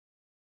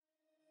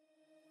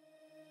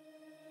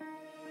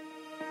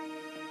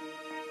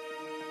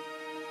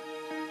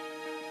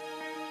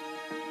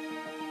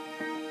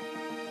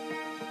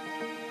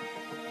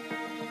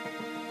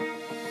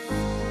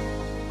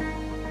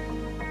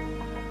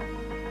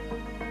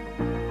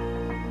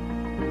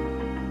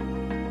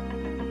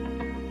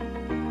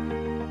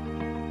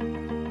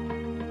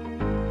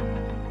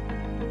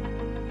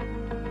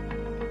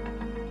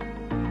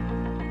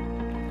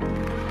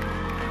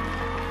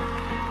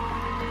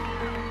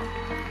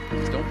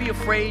Don't be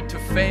afraid to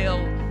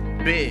fail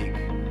big,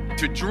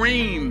 to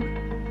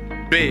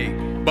dream big.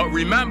 But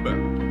remember,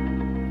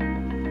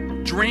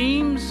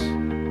 dreams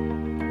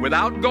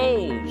without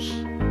goals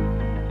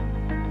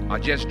are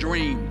just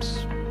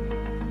dreams,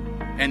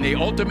 and they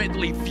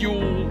ultimately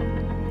fuel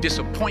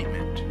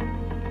disappointment.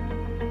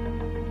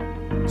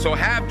 So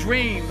have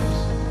dreams,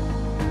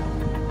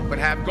 but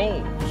have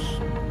goals.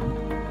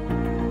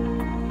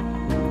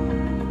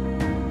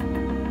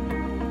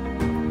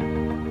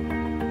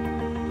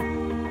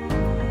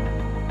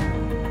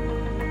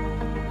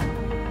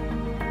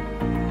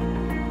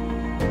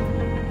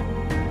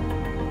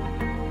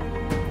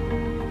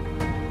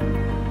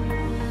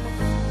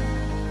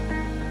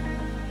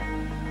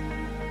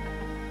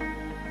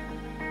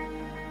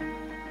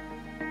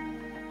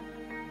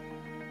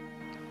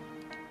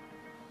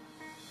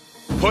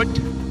 Put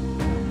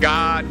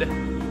God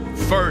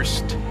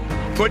first.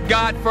 Put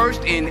God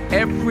first in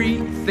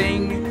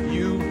everything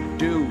you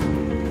do.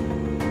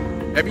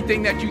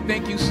 Everything that you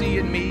think you see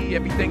in me,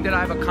 everything that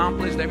I've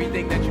accomplished,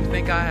 everything that you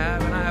think I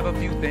have, and I have a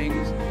few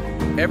things,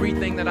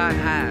 everything that I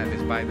have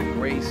is by the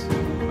grace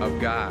of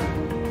God.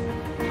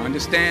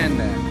 Understand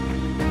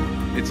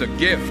that. It's a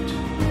gift.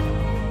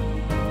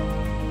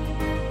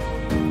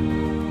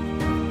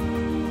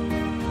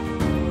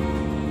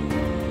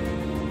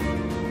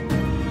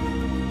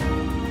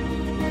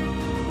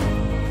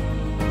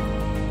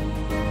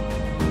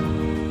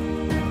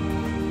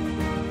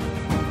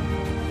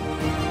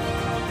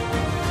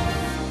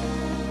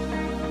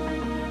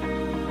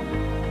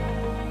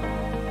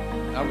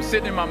 I was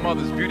sitting in my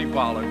mother's beauty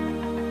parlor,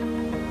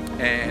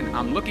 and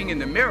I'm looking in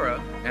the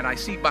mirror, and I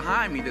see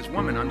behind me this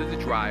woman under the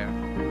dryer.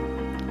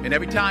 And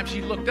every time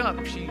she looked up,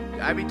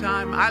 every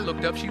time I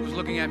looked up, she was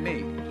looking at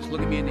me, just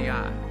looking me in the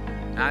eye.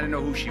 And I didn't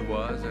know who she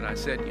was, and I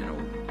said,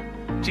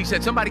 she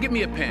said, somebody give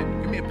me a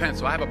pen, give me a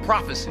pencil. I have a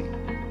prophecy.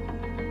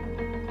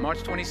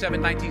 March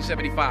 27,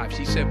 1975,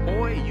 she said,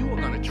 boy, you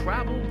are going to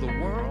travel the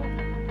world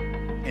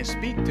and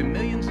speak to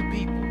millions of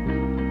people.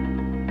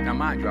 Now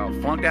mind you, I was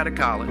flunked out of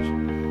college.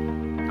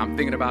 I'm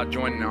thinking about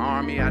joining the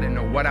army. I didn't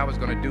know what I was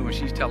going to do, and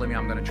she's telling me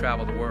I'm going to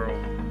travel the world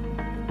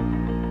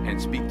and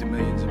speak to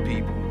millions of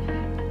people.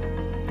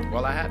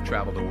 Well, I have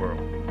traveled the world,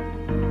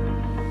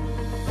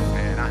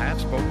 and I have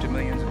spoke to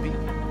millions of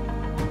people.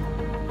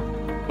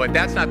 But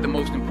that's not the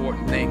most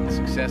important thing, the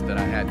success that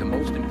I had. The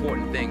most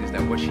important thing is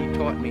that what she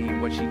taught me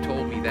and what she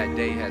told me that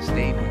day has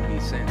stayed with me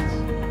since.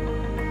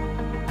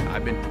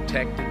 I've been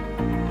protected.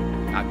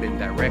 I've been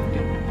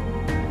directed.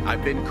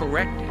 I've been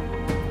corrected.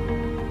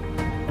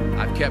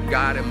 I've kept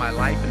God in my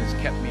life, and it's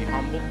kept me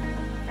humble.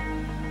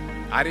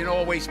 I didn't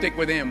always stick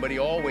with him, but he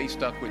always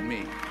stuck with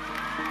me.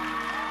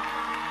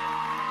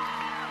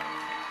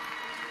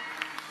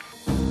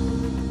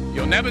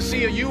 You'll never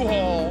see a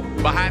U-Haul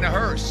behind a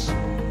hearse.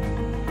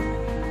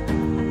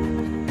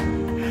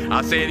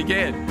 I'll say it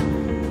again.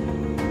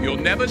 You'll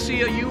never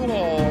see a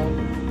U-Haul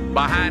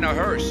behind a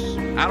hearse.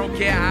 I don't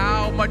care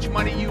how much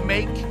money you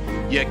make,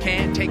 you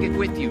can't take it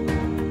with you.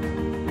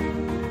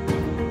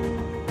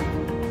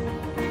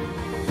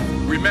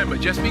 Remember,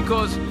 just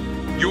because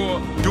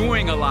you're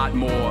doing a lot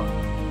more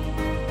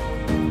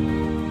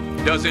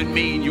doesn't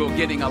mean you're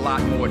getting a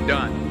lot more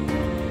done.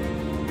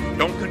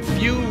 Don't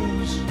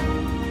confuse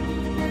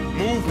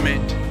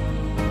movement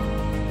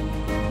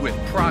with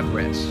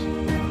progress.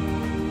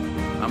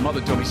 My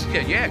mother told me, she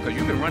said, yeah, because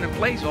you've been running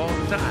plays all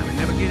the time and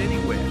never get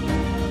anywhere.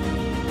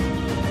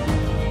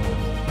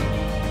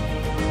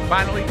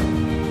 Finally,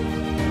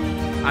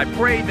 I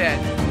pray that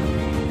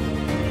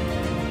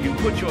you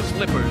put your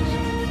slippers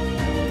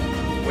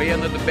way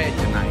under the bed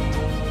tonight,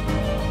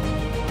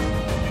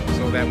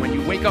 so that when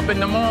you wake up in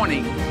the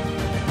morning,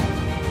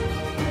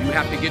 you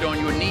have to get on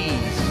your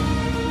knees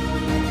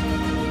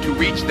to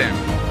reach them.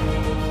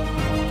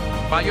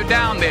 While you're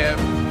down there,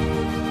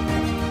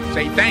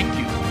 say thank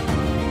you.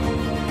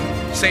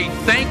 Say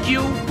thank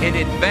you in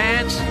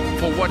advance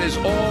for what is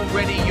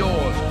already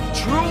yours.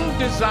 True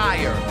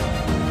desire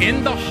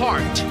in the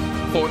heart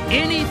for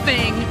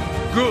anything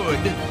good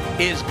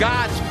is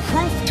God's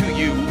proof to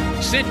you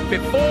sent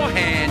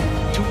beforehand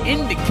to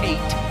indicate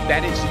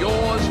that it's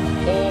yours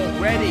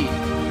already.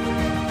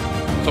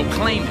 So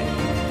claim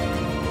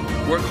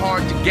it. Work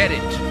hard to get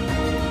it.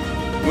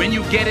 When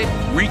you get it,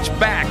 reach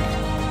back.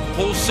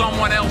 Pull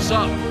someone else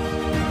up.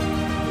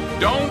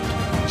 Don't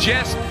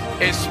just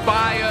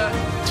aspire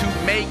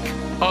to make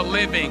a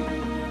living.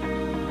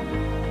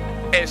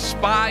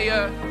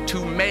 Aspire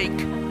to make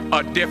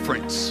a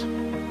difference.